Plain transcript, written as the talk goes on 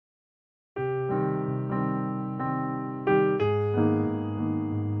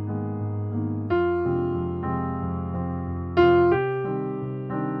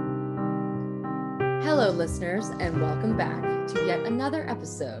listeners, and welcome back to yet another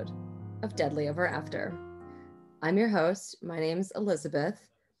episode of Deadly Ever After. I'm your host. My name's Elizabeth,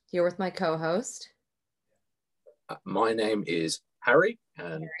 here with my co-host. My name is Harry,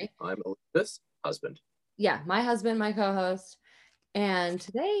 and Harry. I'm Elizabeth's husband. Yeah, my husband, my co-host. And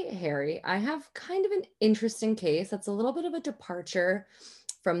today, Harry, I have kind of an interesting case that's a little bit of a departure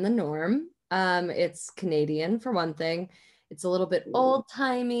from the norm. It's Canadian, for one thing. It's a little bit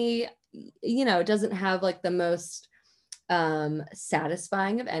old-timey. You know, it doesn't have like the most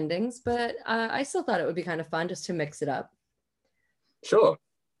satisfying of endings, but I still thought it would be kind of fun just to mix it up. Sure.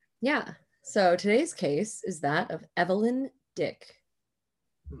 Yeah. So today's case is that of Evelyn Dick.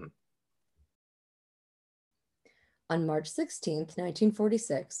 On March 16th,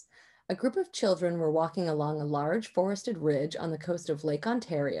 1946, a group of children were walking along a large forested ridge on the coast of Lake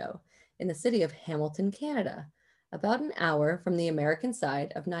Ontario in the city of Hamilton, Canada, about an hour from the American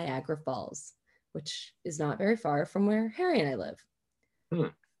side of Niagara Falls, which is not very far from where Harry and I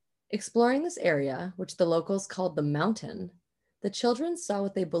live. Exploring this area, which the locals called the Mountain, the children saw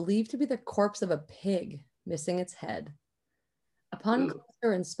what they believed to be the corpse of a pig missing its head. Upon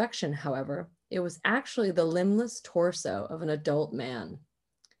closer inspection, however, it was actually the limbless torso of an adult man.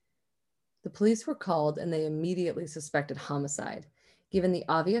 The police were called and they immediately suspected homicide, given the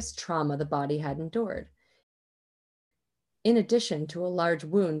obvious trauma the body had endured, in addition to a large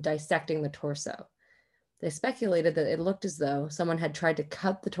wound dissecting the torso. They speculated that it looked as though someone had tried to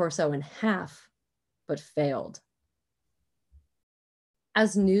cut the torso in half, but failed.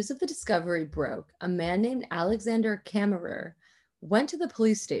 As news of the discovery broke, a man named Alexander Kammerer went to the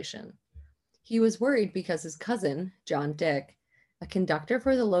police station. He was worried because his cousin, John Dick, a conductor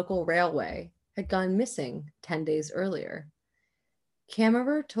for the local railway, had gone missing 10 days earlier.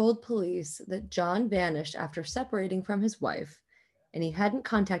 Kammerer told police that John vanished after separating from his wife, and he hadn't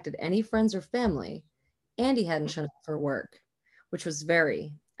contacted any friends or family, and he hadn't shown up for work, which was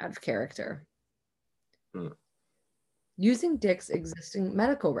very out of character. Using Dick's existing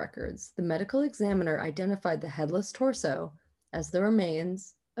medical records, the medical examiner identified the headless torso as the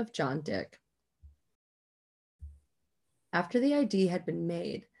remains of John Dick. After the ID had been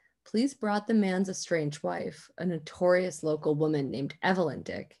made, police brought the man's estranged wife, a notorious local woman named Evelyn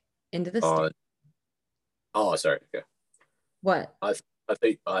Dick, into the station. Sorry. Okay. What? I thought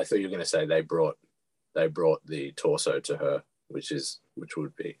you were going to say they brought the torso to her, which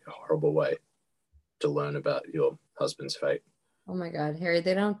would be a horrible way to learn about your husband's fate. Oh my God, Harry,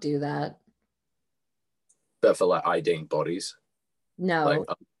 they don't do that. But for like IDing bodies, no, like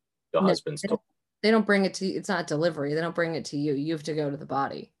your husband's torso. They don't bring it to you. It's not delivery. They don't bring it to you. You have to go to the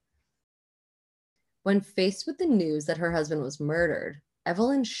body. When faced with the news that her husband was murdered,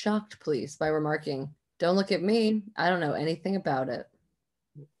 Evelyn shocked police by remarking, "Don't look at me. I don't know anything about it."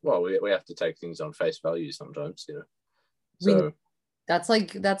 Well, we have to take things on face value sometimes, you know. So that's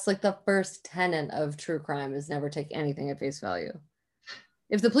like the first tenet of true crime is never take anything at face value.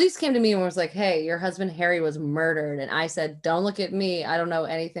 If the police came to me and was like, "Hey, your husband Harry was murdered," and I said, "Don't look at me. I don't know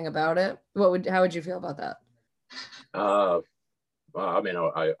anything about it," how would you feel about that? Well, I mean,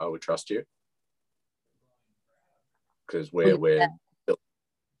 I would trust you because we're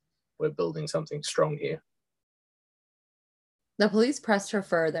building something strong here. The police pressed her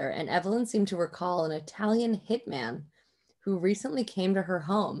further, and Evelyn seemed to recall an Italian hitman who recently came to her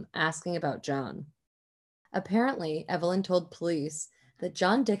home asking about John. Apparently, Evelyn told police that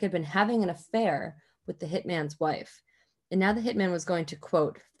John Dick had been having an affair with the hitman's wife, and now the hitman was going to,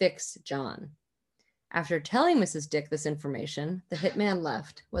 quote, fix John. After telling Mrs. Dick this information, the hitman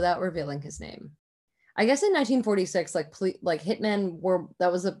left without revealing his name. I guess in 1946, like hitmen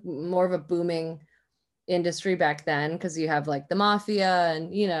that was more of a booming industry back then, because you have like the mafia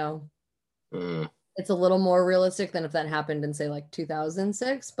and, you know, it's a little more realistic than if that happened in, say, like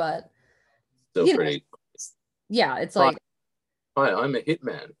 2006, but still pretty. Yeah, it's like, hi, I'm a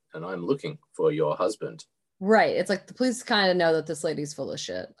hitman and I'm looking for your husband. Right. It's like the police kind of know that this lady's full of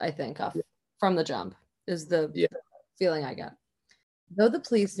shit, I think, from the jump, is the feeling I get. Though the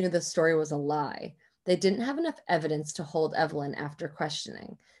police knew this story was a lie, they didn't have enough evidence to hold Evelyn after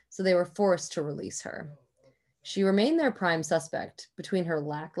questioning, so they were forced to release her. She remained their prime suspect between her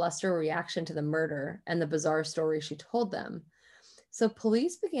lackluster reaction to the murder and the bizarre story she told them. So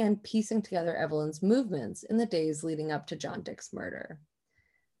police began piecing together Evelyn's movements in the days leading up to John Dick's murder.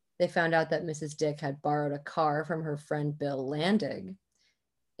 They found out that Mrs. Dick had borrowed a car from her friend Bill Landig.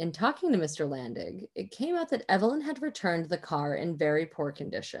 In talking to Mr. Landig, it came out that Evelyn had returned the car in very poor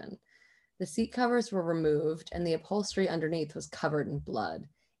condition. The seat covers were removed and the upholstery underneath was covered in blood.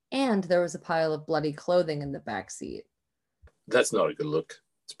 And there was a pile of bloody clothing in the back seat. That's not a good look.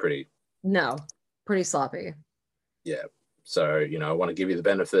 It's pretty pretty sloppy. Yeah. So, you know, I want to give you the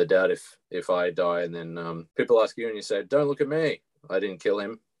benefit of the doubt if I die and then people ask you and you say, don't look at me, I didn't kill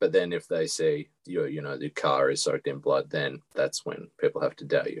him. But then if they see the car is soaked in blood, then that's when people have to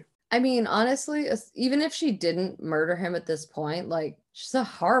doubt you. I mean, honestly, even if she didn't murder him at this point, like, she's a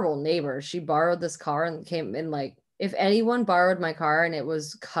horrible neighbor. She borrowed this car and came in, like, if anyone borrowed my car and it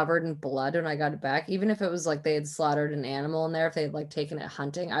was covered in blood when I got it back, even if it was like they had slaughtered an animal in there, if they had like taken it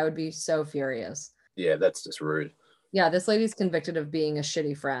hunting, I would be so furious. Yeah, that's just rude. Yeah, this lady's convicted of being a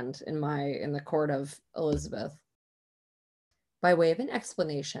shitty friend in the court of Elizabeth. By way of an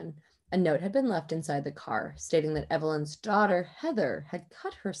explanation, a note had been left inside the car stating that Evelyn's daughter, Heather, had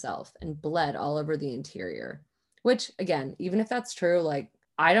cut herself and bled all over the interior. Which, again, even if that's true, like,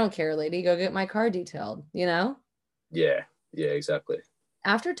 I don't care, lady, go get my car detailed, you know? Yeah, exactly.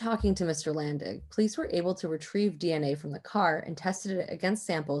 After talking to Mr. Landig, police were able to retrieve DNA from the car and tested it against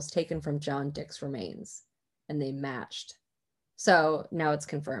samples taken from John Dick's remains, and they matched. So now it's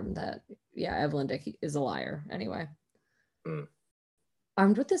confirmed that, yeah, Evelyn Dick is a liar anyway. Mm.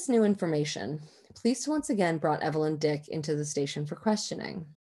 Armed with this new information, police once again brought Evelyn Dick into the station for questioning.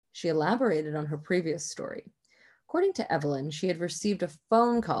 She elaborated on her previous story. According to Evelyn, she had received a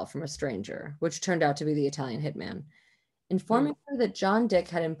phone call from a stranger, which turned out to be the Italian hitman, informing her that John Dick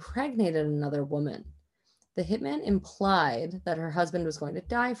had impregnated another woman. The hitman implied that her husband was going to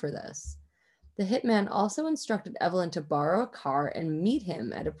die for this. The hitman also instructed Evelyn to borrow a car and meet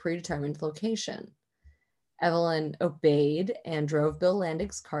him at a predetermined location. Evelyn obeyed and drove Bill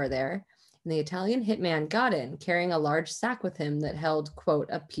Landig's car there, and the Italian hitman got in, carrying a large sack with him that held, quote,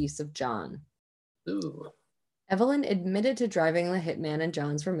 a piece of John. Ooh. Evelyn admitted to driving the hitman and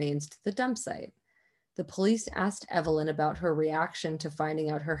John's remains to the dump site. The police asked Evelyn about her reaction to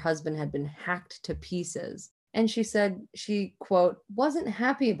finding out her husband had been hacked to pieces, and she said she, quote, wasn't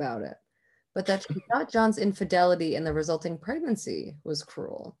happy about it, but that she thought John's infidelity and the resulting pregnancy was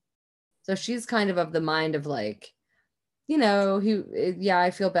cruel. So she's kind of the mind of like,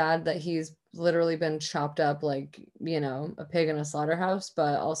 I feel bad that he's literally been chopped up like, a pig in a slaughterhouse,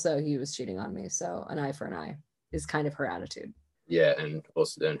 but also he was cheating on me. So an eye for an eye is kind of her attitude. Yeah, and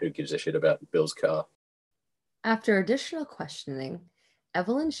also then who gives a shit about Bill's car? After additional questioning,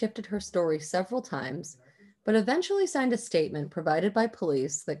 Evelyn shifted her story several times, but eventually signed a statement provided by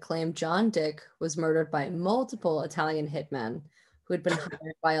police that claimed John Dick was murdered by multiple Italian hitmen who had been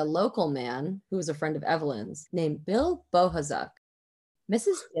hired by a local man who was a friend of Evelyn's named Bill Bohazuk.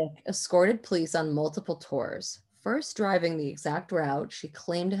 Mrs. Dick escorted police on multiple tours, first driving the exact route she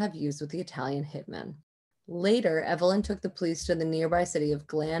claimed to have used with the Italian hitmen. Later, Evelyn took the police to the nearby city of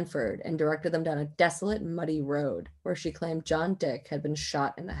Glanford and directed them down a desolate, muddy road where she claimed John Dick had been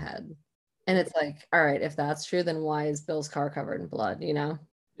shot in the head. And it's like, all right, if that's true, then why is Bill's car covered in blood,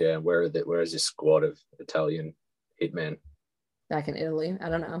 Yeah, where is this squad of Italian hitmen? Back in Italy, I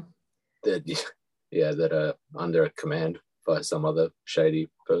don't know. That are under command by some other shady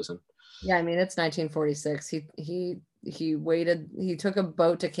person. Yeah, I mean, it's 1946. He waited, he took a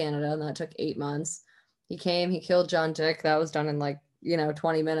boat to Canada, and that took 8 months. He came, he killed John Dick. That was done in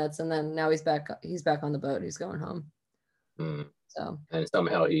 20 minutes. And then now he's back on the boat. He's going home. Mm. So, and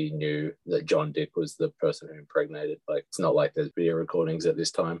somehow he knew that John Dick was the person who impregnated. Like, it's not like there's video recordings at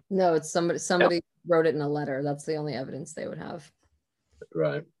this time. No, it's somebody wrote it in a letter. That's the only evidence they would have.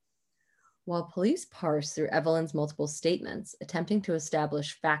 Right. While police parsed through Evelyn's multiple statements, attempting to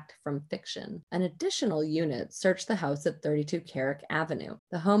establish fact from fiction, an additional unit searched the house at 32 Carrick Avenue,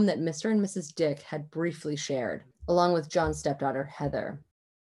 the home that Mr. and Mrs. Dick had briefly shared, along with John's stepdaughter, Heather.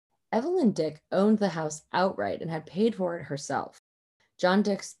 Evelyn Dick owned the house outright and had paid for it herself. John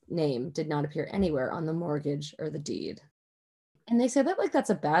Dick's name did not appear anywhere on the mortgage or the deed. And they say that like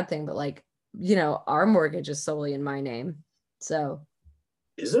that's a bad thing, but our mortgage is solely in my name. So.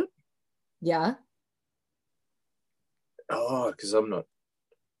 Is it? Yeah. Oh, because I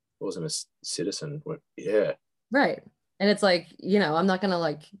wasn't a citizen. Yeah. Right. And it's like, I'm not going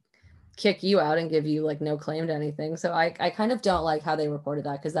to kick you out and give you no claim to anything. So I kind of don't like how they reported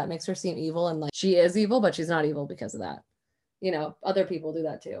that because that makes her seem evil and she is evil, but she's not evil because of that. Other people do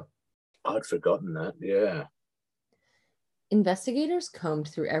that too. I'd forgotten that. Yeah. Investigators combed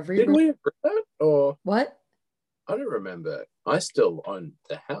through every Did we agree that? Or what? I don't remember. I still own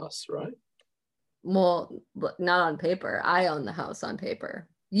the house, right? Well, not on paper. I own the house on paper.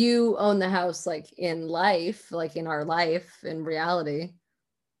 You own the house in life, in our life, in reality.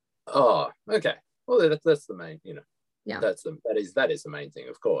 Oh, okay. Well, that's the main, Yeah. That is the main thing,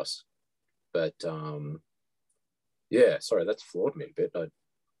 of course. But yeah, sorry, that's floored me a bit.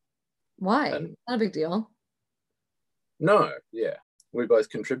 Why? Not a big deal. No, yeah. We both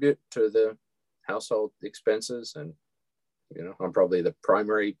contribute to the household expenses, and I'm probably the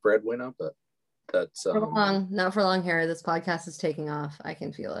primary breadwinner, but that's For long, not for long, Harry. This podcast is taking off. I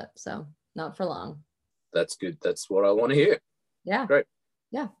can feel it. So not for long. That's good. That's what I want to hear. Yeah. Great.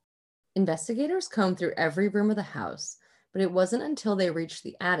 Yeah. Investigators combed through every room of the house, but it wasn't until they reached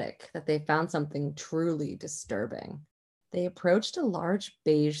the attic that they found something truly disturbing. They approached a large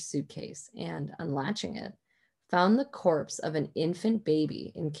beige suitcase and, unlatching it, found the corpse of an infant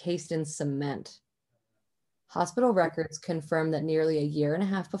baby encased in cement. Hospital records confirmed that nearly a year and a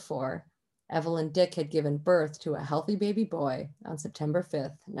half before, Evelyn Dick had given birth to a healthy baby boy on September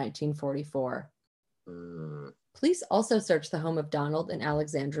 5th, 1944. Police also searched the home of Donald and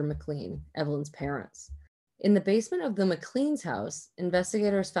Alexandra McLean, Evelyn's parents. In the basement of the McLean's house,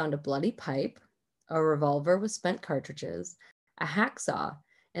 investigators found a bloody pipe, a revolver with spent cartridges, a hacksaw,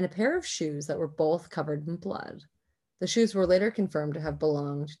 and a pair of shoes that were both covered in blood. The shoes were later confirmed to have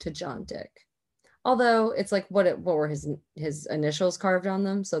belonged to John Dick. Although it's like, what were his initials carved on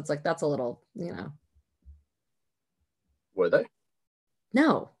them? So it's like, that's a little, Were they?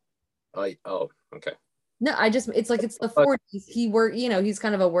 No. Okay. No, it's like, it's the 40s. He's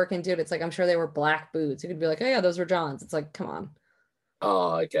kind of a working dude. It's like, I'm sure they were black boots. You could be like, oh yeah, those were John's. It's like, come on.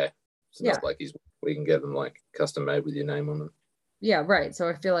 Oh, okay. So yeah. Not like we can get them like custom made with your name on them. Yeah, right. So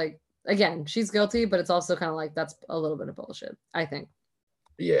I feel like, again, she's guilty, but it's also kind of like, that's a little bit of bullshit, I think.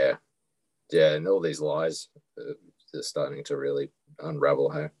 Yeah. Yeah, and all these lies, they're starting to really unravel,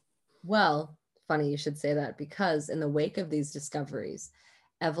 hey? Well, funny you should say that, because in the wake of these discoveries,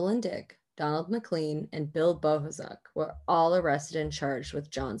 Evelyn Dick, Donald McLean, and Bill Bohozuk were all arrested and charged with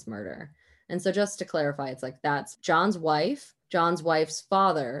John's murder. And so just to clarify, it's like, that's John's wife, John's wife's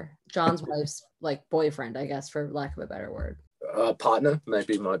father, John's wife's like boyfriend, I guess, for lack of a better word. Partner,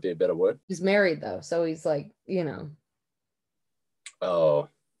 maybe might be a better word. He's married though, so he's like, Oh,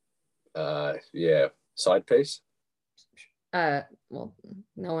 yeah, side piece. Well,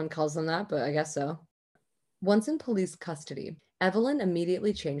 no one calls them that, but I guess so. Once in police custody, Evelyn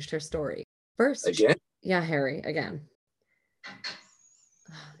immediately changed her story. First, again? Yeah, Harry, again.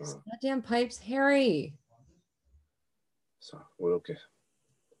 These goddamn pipes, Harry. So okay.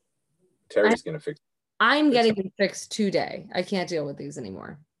 Terry's gonna fix. I'm getting them fixed today. I can't deal with these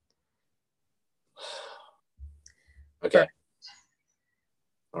anymore. Okay.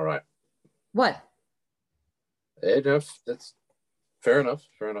 All right. What? Enough. That's fair enough.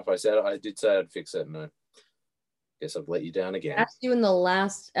 Fair enough. I did say I'd fix it, and I guess I've let you down again. I asked you in the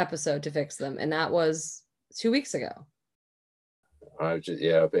last episode to fix them, and that was 2 weeks ago. I've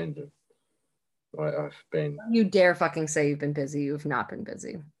been. You dare fucking say you've been busy. You've not been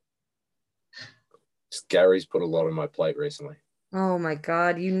busy. Gary's put a lot on my plate recently. Oh my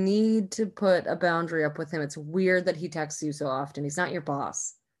God. You need to put a boundary up with him. It's weird that he texts you so often. He's not your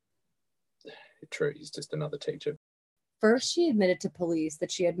boss. True. He's just another teacher. First, she admitted to police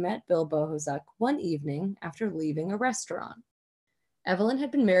that she had met Bill Bohozuk one evening after leaving a restaurant. Evelyn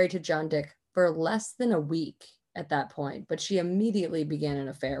had been married to John Dick for less than a week at that point, but she immediately began an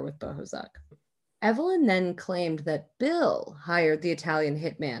affair with Bohozuk. Evelyn then claimed that Bill hired the Italian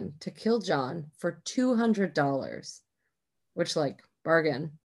hitman to kill John for $200, which, like,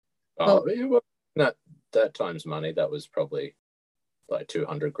 bargain. Oh, well, not that times money. That was probably like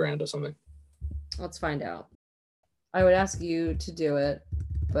 200 grand or something. Let's find out. I would ask you to do it,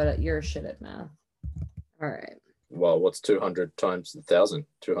 but you're shit at math. All right. Well, what's 200 times 1,000?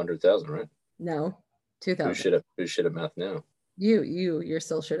 200,000, right? No, 2,000. Who's shit at math now? You're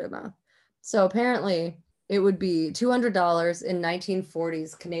still shit at math. So apparently it would be $200 in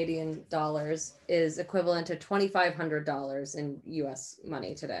 1940s Canadian dollars is equivalent to $2,500 in US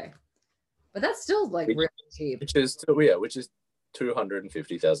money today. But that's still like really cheap. Which is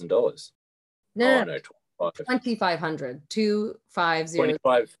 $250,000. No, 2,500. 250.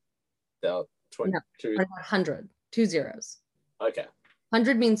 100. 2 zeros. Okay.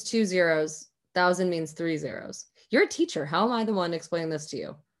 100 means 2 zeros. 1,000 means 3 zeros. You're a teacher. How am I the one explaining this to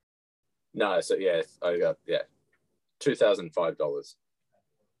you? No, so yeah, I got $2,005.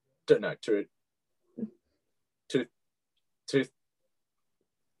 No, two.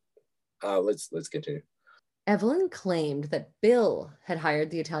 Let's continue. Evelyn claimed that Bill had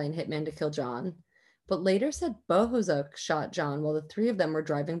hired the Italian hitman to kill John, but later said Bohozuk shot John while the three of them were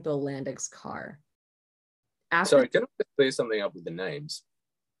driving Bill Landig's car. Sorry, can I clear something up with the names?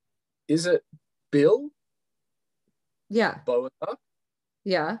 Is it Bill? Yeah. Bohozuk?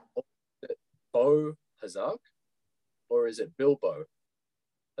 Yeah. Bohozuk? Or is it Bilbo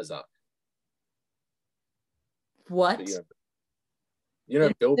Hazak? What? You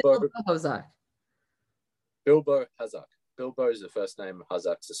know Bilbo Bohozuk. Bilbo Hazak. Bilbo is the first name,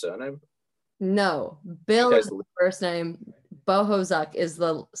 Hazak's the surname. No, Bill case is the first name. Bohozuk is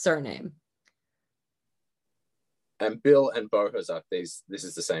the surname. And Bill and Bohozuk, this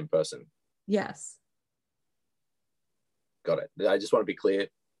is the same person. Yes. Got it. I just want to be clear.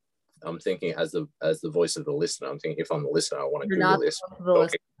 I'm thinking as the voice of the listener. I'm thinking if I'm the listener, I want to Google this.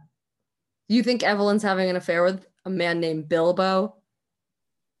 Okay. Do you think Evelyn's having an affair with a man named Bilbo?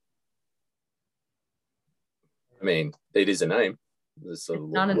 I mean, it is a name. It's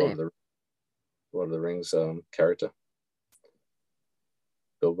not a name. Lord of the Rings character.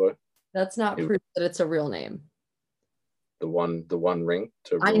 Bilbo. That's not proof that it's a real name. The one ring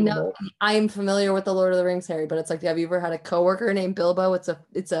to rule I them know. all. I am familiar with the Lord of the Rings, Harry, but it's like, have you ever had a coworker named Bilbo? It's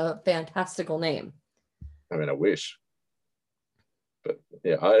a fantastical name. I mean, I wish. But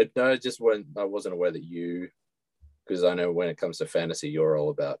yeah, I wasn't aware that you, because I know when it comes to fantasy, you're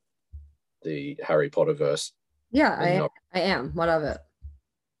all about the Harry Potter verse. Yeah, I am. What of it?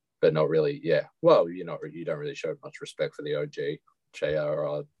 But not really. Yeah. Well, you don't really show much respect for the OG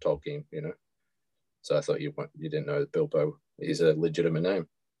J.R.R. Tolkien, So I thought you didn't know that Bilbo is a legitimate name,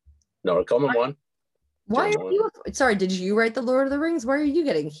 not a common one. Why are you? Sorry, did you write the Lord of the Rings? Why are you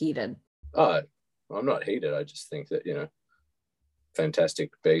getting heated? I'm not heated. I just think that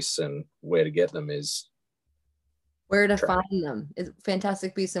fantastic beasts and where to get them is where to find them. Is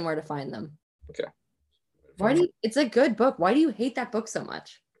Fantastic Beasts and Where to Find Them. Okay. Why do you? It's a good book. Why do you hate that book so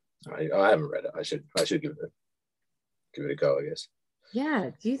much? I haven't read it. I should give it a go, I guess. Yeah,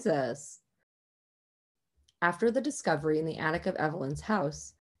 Jesus. After the discovery in the attic of Evelyn's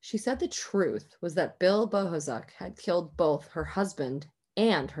house, she said the truth was that Bill Bohozuk had killed both her husband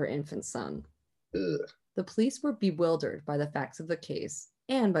and her infant son. Ugh. The police were bewildered by the facts of the case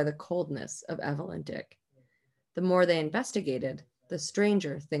and by the coldness of Evelyn Dick. The more they investigated, the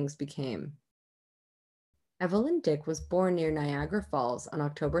stranger things became. Evelyn Dick was born near Niagara Falls on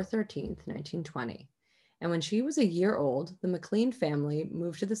October 13th, 1920, and when she was a year old, the McLean family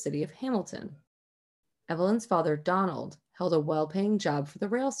moved to the city of Hamilton. Evelyn's father, Donald, held a well-paying job for the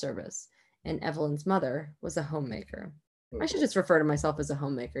rail service, and Evelyn's mother was a homemaker. I should just refer to myself as a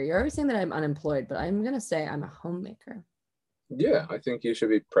homemaker. You're always saying that I'm unemployed, but I'm going to say I'm a homemaker. Yeah, I think you should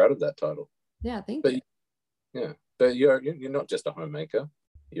be proud of that title. Yeah, thank you. Yeah, but you're not just a homemaker.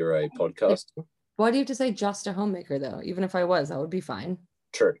 You're a podcaster. Why do you have to say just a homemaker, though? Even if I was, that would be fine.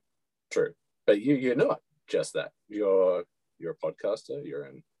 True. But you're not just that. You're a podcaster. You're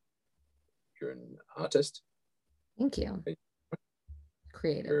an artist. Thank you.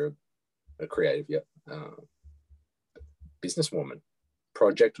 Creative. You're a creative, yeah. Businesswoman,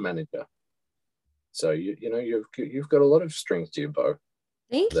 project manager. So you've got a lot of strings to your bow.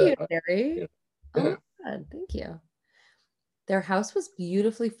 Thank you, Harry. Yeah. Oh my God, thank you. Their house was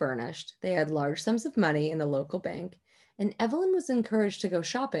beautifully furnished. They had large sums of money in the local bank, and Evelyn was encouraged to go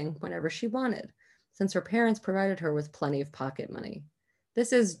shopping whenever she wanted, since her parents provided her with plenty of pocket money.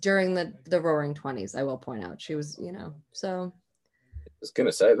 This is during the Roaring 20s, I will point out. She was, so. I was going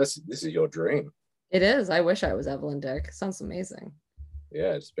to say, this is your dream. It is. I wish I was Evelyn Dick. Sounds amazing.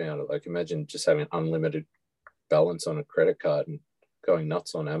 Yeah, just being able to, imagine just having unlimited balance on a credit card and going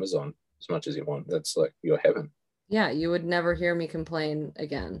nuts on Amazon as much as you want. That's like your heaven. Yeah, you would never hear me complain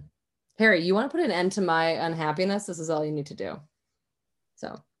again. Harry, you want to put an end to my unhappiness? This is all you need to do.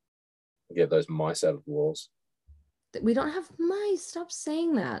 So. Get those mice out of the walls. We don't have mice. Stop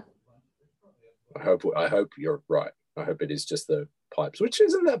saying that. I hope you're right. I hope it is just the pipes, which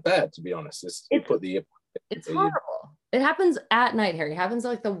isn't that bad, to be honest. It's horrible. It happens at night, Harry. It happens at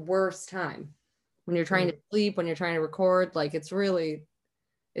like the worst time. When you're trying to sleep, when you're trying to record, like it's pretty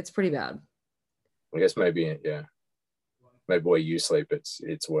bad. I guess maybe where you sleep,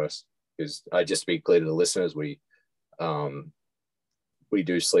 it's worse. Because I just to be clear to the listeners, we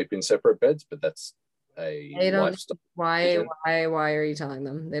do sleep in separate beds, but that's a lifestyle. Why are you telling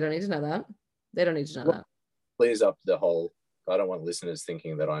them? They don't need to know that. They don't need to know that. Clears up the whole. I don't want listeners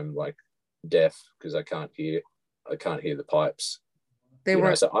thinking that I'm like deaf because I can't hear the pipes.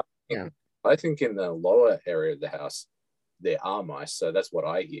 I think in the lower area of the house there are mice, so that's what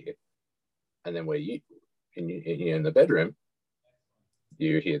I hear. And then where you in the bedroom,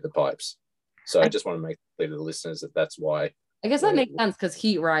 you hear the pipes. So I just want to make clear to the listeners that that's why. I guess that makes sense because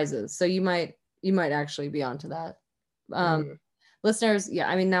heat rises. So you might actually be onto that. Listeners, yeah,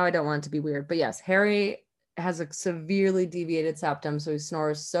 I mean, now I don't want it to be weird, but yes, Harry has a severely deviated septum, so he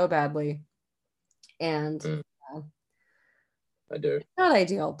snores so badly. And I do. It's not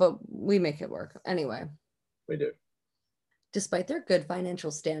ideal, but we make it work. Anyway. We do. Despite their good financial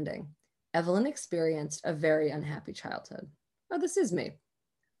standing, Evelyn experienced a very unhappy childhood. Oh, this is me.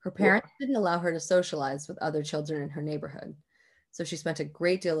 Her parents didn't allow her to socialize with other children in her neighborhood, so she spent a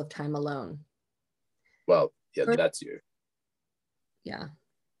great deal of time alone. Well, yeah, Fur- that's you. yeah.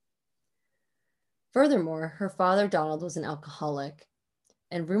 Furthermore, her father, Donald, was an alcoholic,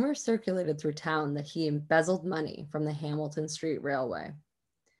 and rumors circulated through town that he embezzled money from the Hamilton Street Railway.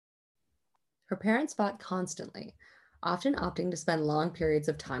 Her parents fought constantly, often opting to spend long periods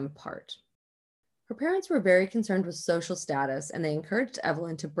of time apart. Her parents were very concerned with social status, and they encouraged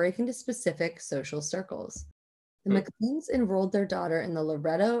Evelyn to break into specific social circles. The McLeans enrolled their daughter in the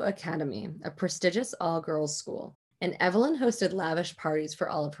Loretto Academy, a prestigious all-girls school, and Evelyn hosted lavish parties for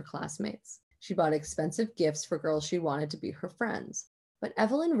all of her classmates. She bought expensive gifts for girls she wanted to be her friends, but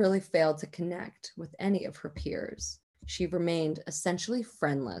Evelyn really failed to connect with any of her peers. She remained essentially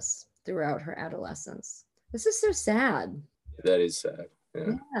friendless throughout her adolescence. This is so sad. That is sad.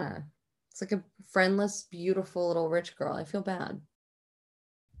 Yeah. Yeah. It's like a friendless, beautiful little rich girl. I feel bad.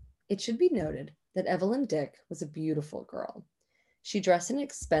 It should be noted that Evelyn Dick was a beautiful girl. She dressed in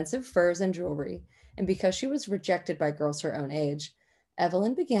expensive furs and jewelry, and because she was rejected by girls her own age,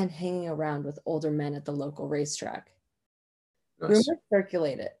 Evelyn began hanging around with older men at the local racetrack. Nice. Rumors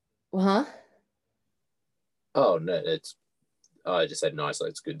circulated. Huh? Oh no, it's. I just said nice.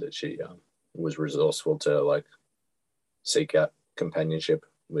 It's good that she was resourceful to like seek out companionship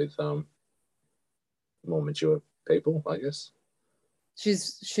with more mature people, I guess. She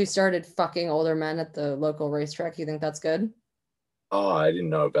started fucking older men at the local racetrack. You think that's good? Oh, I didn't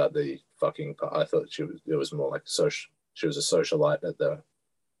know about the fucking part. I thought it was more like social. She was a socialite at the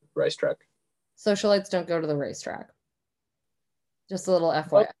racetrack. Socialites don't go to the racetrack. Just a little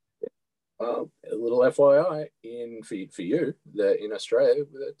FYI. A little FYI for you that in Australia,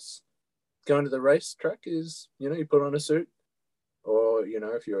 that's going to the racetrack is you put on a suit, or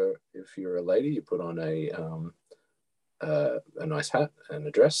if you're a lady, you put on a nice hat and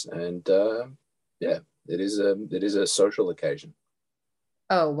a dress, and yeah, it is a social occasion.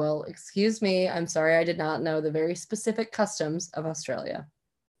 Oh, well, excuse me. I'm sorry, I did not know the very specific customs of Australia.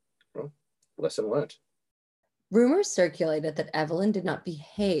 Well, lesson learned. Rumors circulated that Evelyn did not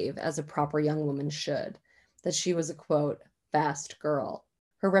behave as a proper young woman should, that she was a quote, fast girl.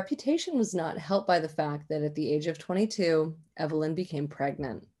 Her reputation was not helped by the fact that at the age of 22, Evelyn became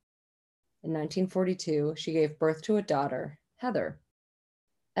pregnant. In 1942, she gave birth to a daughter, Heather.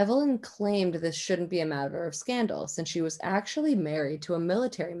 Evelyn claimed this shouldn't be a matter of scandal since she was actually married to a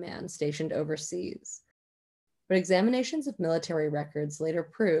military man stationed overseas. But examinations of military records later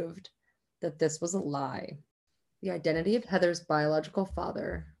proved that this was a lie. The identity of Heather's biological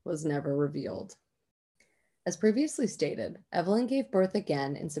father was never revealed. As previously stated, Evelyn gave birth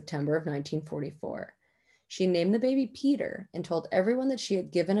again in September of 1944. She named the baby Peter and told everyone that she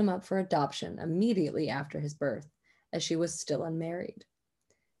had given him up for adoption immediately after his birth, as she was still unmarried.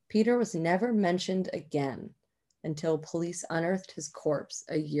 Peter was never mentioned again until police unearthed his corpse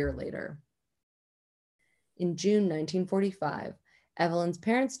a year later. In June 1945, Evelyn's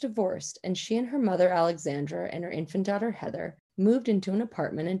parents divorced, and she and her mother Alexandra and her infant daughter Heather moved into an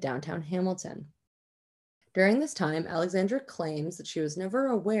apartment in downtown Hamilton. During this time, Alexandra claims that she was never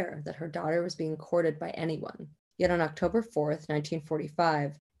aware that her daughter was being courted by anyone. Yet on October 4th,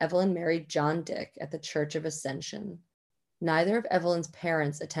 1945, Evelyn married John Dick at the Church of Ascension. Neither of Evelyn's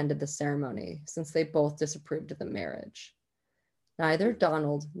parents attended the ceremony since they both disapproved of the marriage. Neither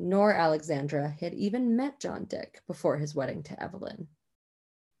Donald nor Alexandra had even met John Dick before his wedding to Evelyn.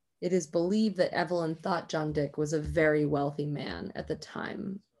 It is believed that Evelyn thought John Dick was a very wealthy man at the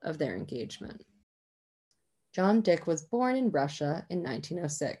time of their engagement. John Dick was born in Russia in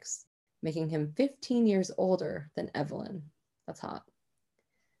 1906, making him 15 years older than Evelyn. That's hot.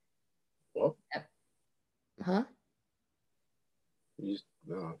 What? Huh?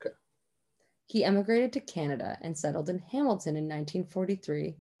 Okay. He emigrated to Canada and settled in Hamilton in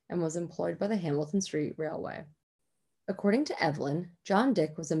 1943 and was employed by the Hamilton Street Railway. According to Evelyn, John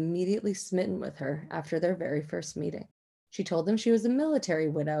Dick was immediately smitten with her after their very first meeting. She told him she was a military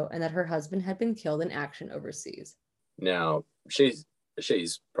widow and that her husband had been killed in action overseas. Now, she's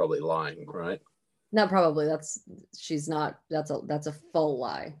probably lying, right? Not probably. She's not. That's a full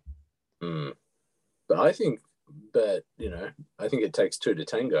lie. But I think it takes two to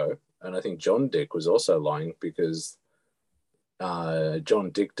tango. And I think John Dick was also lying because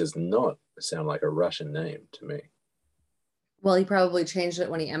John Dick does not sound like a Russian name to me. Well, he probably changed it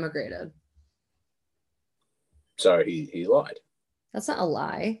when he emigrated. So he lied. That's not a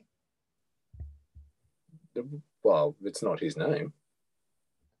lie. Well, it's not his name.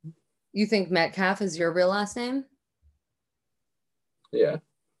 You think Metcalf is your real last name? Yeah.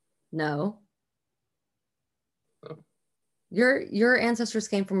 No. Oh. Your ancestors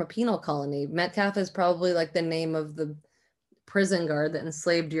came from a penal colony. Metcalf is probably like the name of the prison guard that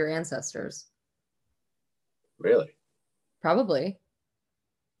enslaved your ancestors. Really? Probably.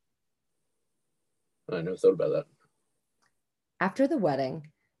 I never thought about that. After the wedding,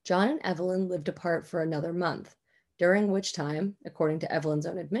 John and Evelyn lived apart for another month, during which time, according to Evelyn's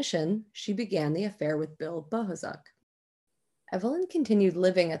own admission, she began the affair with Bill Bohozuk. Evelyn continued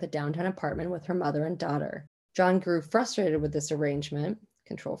living at the downtown apartment with her mother and daughter. John grew frustrated with this arrangement,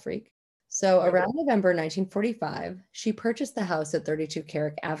 control freak. So around November 1945, she purchased the house at 32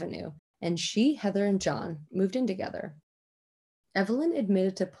 Carrick Avenue, and she, Heather, and John moved in together. Evelyn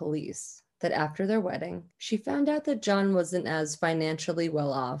admitted to police that after their wedding, she found out that John wasn't as financially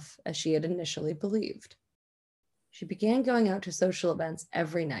well off as she had initially believed. She began going out to social events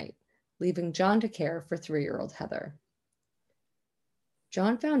every night, leaving John to care for 3-year-old Heather.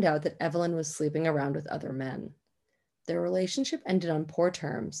 John found out that Evelyn was sleeping around with other men. Their relationship ended on poor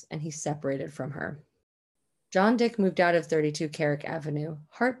terms, and he separated from her. John Dick moved out of 32 Carrick Avenue,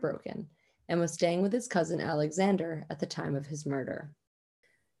 heartbroken, and was staying with his cousin Alexander at the time of his murder.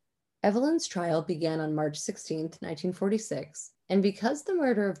 Evelyn's trial began on March 16, 1946, and because the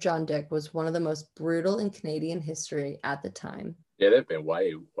murder of John Dick was one of the most brutal in Canadian history at the time. Yeah, there have been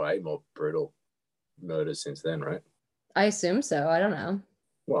way more brutal murders since then, right? I assume so. I don't know.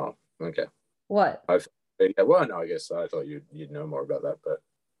 Well, okay. What? Well, no, I guess I thought you'd know more about that, but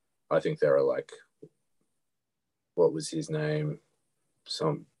I think there are like, what was his name?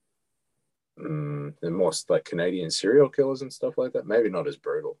 The most like Canadian serial killers and stuff like that. Maybe not as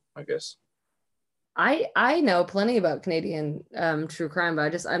brutal, I guess. I know plenty about Canadian true crime,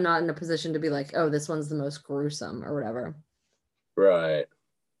 but I'm not in a position to be like, oh, this one's the most gruesome or whatever. Right.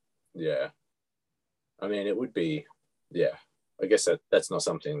 Yeah. I mean, it would be, yeah. I guess that's not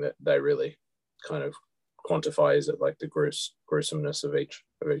something that they really kind of quantify, is it, like the gruesomeness of each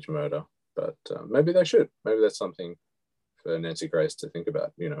murder? But maybe they should. Maybe that's something for Nancy Grace to think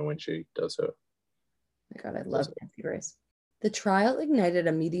about, when she does her. My God, I love Nancy Grace. The trial ignited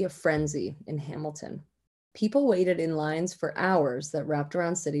a media frenzy in Hamilton. People waited in lines for hours that wrapped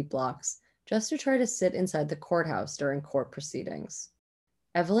around city blocks just to try to sit inside the courthouse during court proceedings.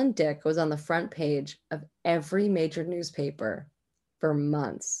 Evelyn Dick was on the front page of every major newspaper for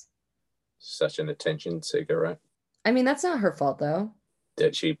months. Such an attention seeker, right? I mean, that's not her fault, though.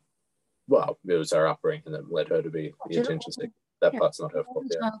 It was her upbringing that led her to be the attention seeker. That part's not her fault.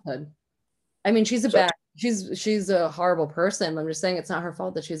 Childhood. I mean, she's a horrible person, but I'm just saying it's not her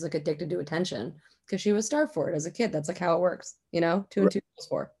fault that she's like addicted to attention, because she was starved for it as a kid. That's like how it works, 2 and 2 equals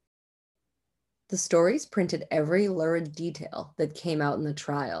 4. The stories printed every lurid detail that came out in the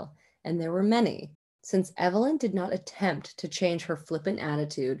trial, and there were many, since Evelyn did not attempt to change her flippant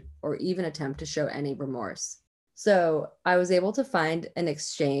attitude or even attempt to show any remorse. So I was able to find an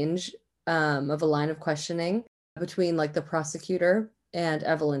exchange of a line of questioning between like the prosecutor and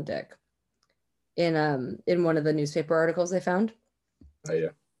Evelyn Dick in one of the newspaper articles I found. Oh,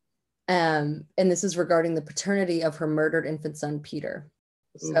 yeah. And this is regarding the paternity of her murdered infant son, Peter.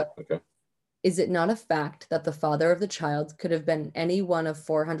 So, okay. Is it not a fact that the father of the child could have been any one of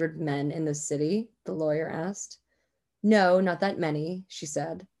 400 men in the city? The lawyer asked. No, not that many, she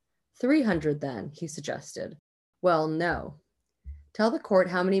said. 300 then, he suggested. Well, no. Tell the court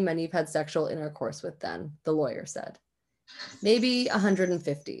how many men you've had sexual intercourse with then, the lawyer said. Maybe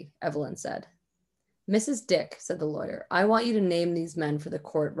 150, Evelyn said. Mrs. Dick, said the lawyer, I want you to name these men for the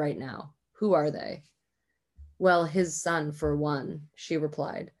court right now. Who are they? Well, his son, for one, she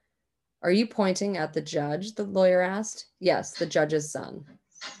replied. Are you pointing at the judge? The lawyer asked. Yes, the judge's son.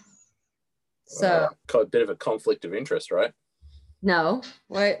 So a bit of a conflict of interest, right? No.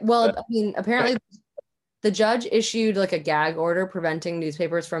 Well, I mean, apparently the judge issued like a gag order preventing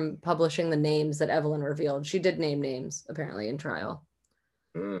newspapers from publishing the names that Evelyn revealed. She did name names, apparently, in trial.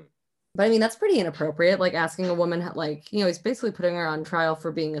 But I mean, that's pretty inappropriate. Like asking a woman, like, he's basically putting her on trial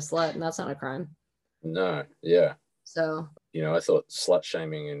for being a slut, and that's not a crime. No, yeah. So, I thought slut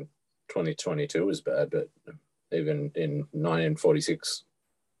shaming in 2022 was bad, but even in 1946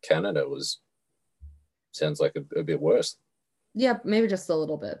 Canada sounds like a bit worse. Yeah, maybe just a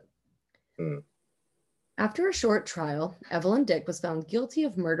little bit. After a short trial, Evelyn Dick was found guilty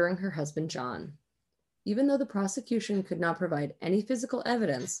of murdering her husband, John. Even though the prosecution could not provide any physical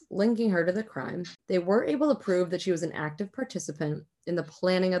evidence linking her to the crime, they were able to prove that she was an active participant in the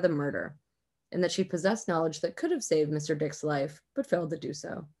planning of the murder, and that she possessed knowledge that could have saved Mr. Dick's life, but failed to do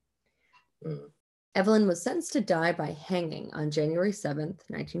so. Evelyn was sentenced to die by hanging on January 7th,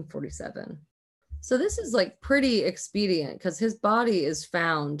 1947. So this is like pretty expedient because his body is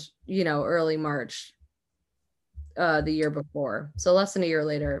found, early March the year before. So less than a year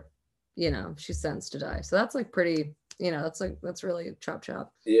later, she's sentenced to die. So that's like pretty, that's really chop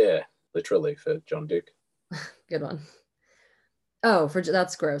chop. Yeah, literally for John Dick. Good one. Oh,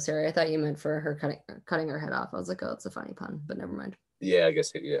 that's gross, Harry. I thought you meant for her cutting her head off. I was like, oh, it's a funny pun, but never mind. Yeah, I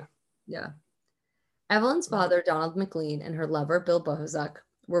guess yeah. Yeah. Evelyn's father, Donald McLean, and her lover, Bill Bohozuk,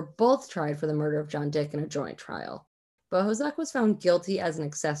 were both tried for the murder of John Dick in a joint trial. Bohozuk was found guilty as an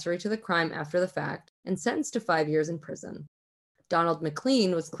accessory to the crime after the fact and sentenced to 5 years in prison. Donald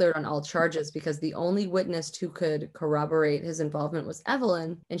McLean was cleared on all charges because the only witness who could corroborate his involvement was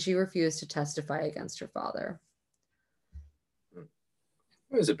Evelyn, and she refused to testify against her father.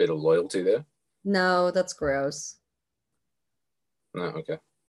 There's a bit of loyalty there. No, that's gross. No, okay.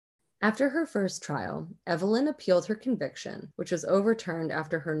 After her first trial, Evelyn appealed her conviction, which was overturned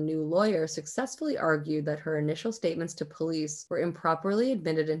after her new lawyer successfully argued that her initial statements to police were improperly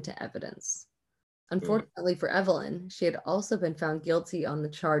admitted into evidence. Unfortunately for Evelyn, she had also been found guilty on the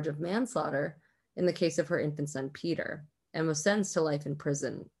charge of manslaughter in the case of her infant son Peter, and was sentenced to life in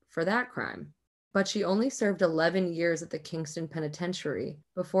prison for that crime. But she only served 11 years at the Kingston Penitentiary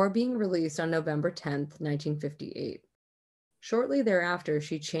before being released on November 10th, 1958. Shortly thereafter,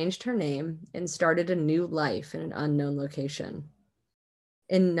 she changed her name and started a new life in an unknown location.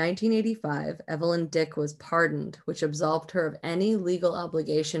 In 1985, Evelyn Dick was pardoned, which absolved her of any legal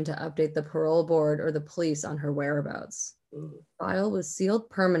obligation to update the parole board or the police on her whereabouts. The file was sealed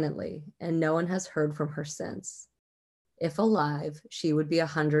permanently, and no one has heard from her since. If alive, she would be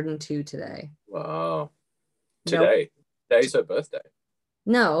 102 today. Wow. Today? Today's her birthday.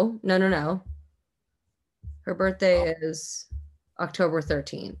 No. Her birthday is October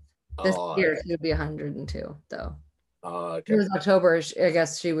 13th. This year she would be 102, though. Okay. It was October. I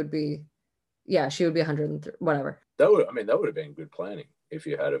guess she would be 103, whatever. That would have been good planning if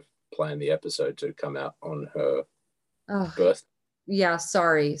you had planned the episode to come out on her birthday. Yeah,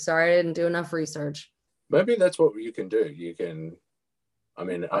 sorry, I didn't do enough research. Maybe that's what you can do. You can, I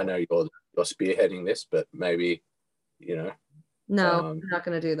know you're spearheading this, but maybe, No, I'm not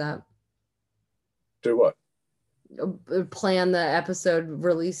going to do that. Do what? Plan the episode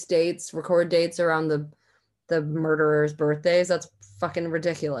release dates, record dates around the murderers' birthdays. That's fucking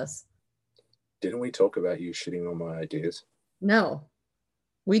ridiculous. Didn't we talk about you shitting on my ideas? No.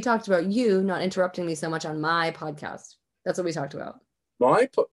 We talked about you not interrupting me so much on my podcast. That's what we talked about. I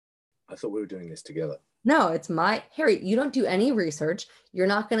thought we were doing this together. No, it's Harry, you don't do any research. You're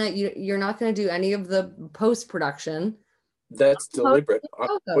not gonna do any of the post-production. That's deliberate.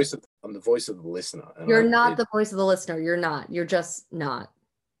 I'm the voice of the listener. You're not the voice of the listener. You're not. You're just not.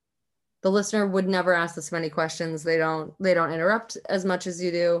 The listener would never ask this many questions. They don't interrupt as much as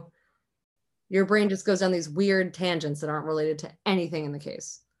you do. Your brain just goes down these weird tangents that aren't related to anything in the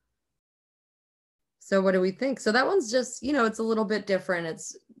case. So what do we think? So that one's just, it's a little bit different.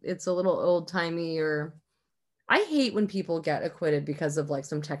 It's a little old-timey, or I hate when people get acquitted because of like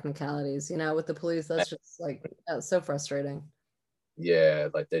some technicalities, with the police. That's just like, that's so frustrating. Yeah,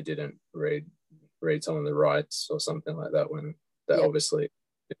 like they didn't read some of the rights or something like that when they obviously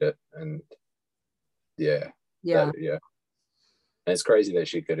did it. And yeah. And it's crazy that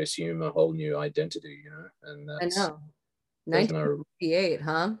she could assume a whole new identity, and that's, I know. 1958,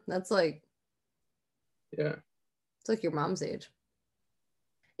 huh? That's like, yeah, it's like your mom's age.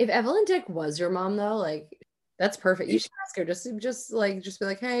 If Evelyn Dick was your mom, though, like, that's perfect. You should ask her, just be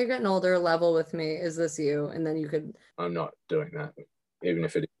like, hey, you're getting older, level with me. Is this you? And then you could. I'm not doing that. Even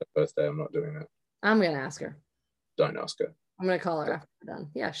if it is her birthday, I'm not doing that. I'm gonna ask her. Don't ask her. I'm gonna call her after we're done.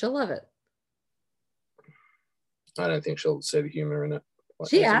 Yeah, she'll love it. I don't think she'll see the humor in it.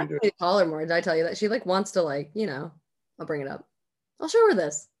 She asked me to call her more. Did I tell you that? She wants to I'll bring it up. I'll show her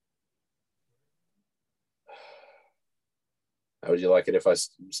this. How would you like it if I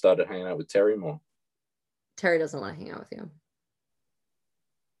started hanging out with Terry more? Terry doesn't want to hang out with you.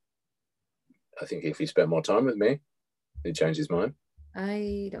 I think if he spent more time with me, he'd change his mind.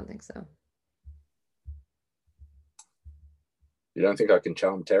 I don't think so. You don't think I can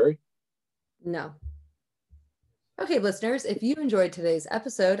charm Terry? No. Okay, listeners, if you enjoyed today's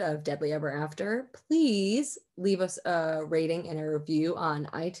episode of Deadly Ever After, please leave us a rating and a review on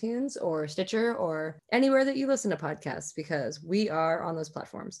iTunes or Stitcher or anywhere that you listen to podcasts, because we are on those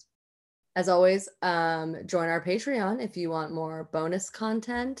platforms. As always, join our Patreon if you want more bonus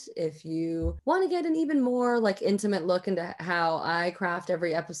content, if you want to get an even more intimate look into how I craft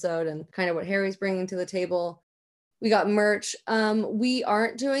every episode and kind of what Harry's bringing to the table. We got merch. We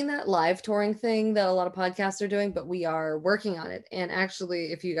aren't doing that live touring thing that a lot of podcasts are doing, but we are working on it. And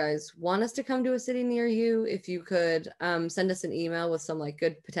actually, if you guys want us to come to a city near you, if you could send us an email with some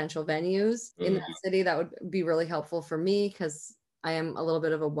good potential venues in that city, that would be really helpful for me, because I am a little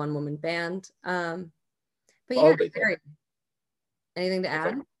bit of a one-woman band. But yeah, Harry, anything to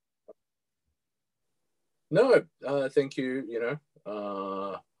add? No, thank you.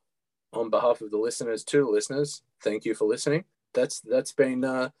 On behalf of the listeners to listeners, thank you for listening. That's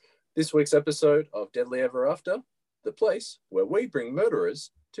been this week's episode of Deadly Ever After, the place where we bring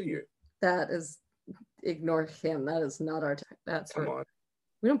murderers to you. That is, ignore him. That is not our. That's Come on.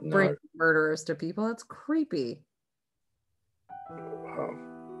 We don't bring murderers to people. That's creepy. Wow.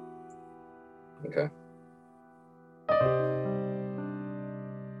 Okay.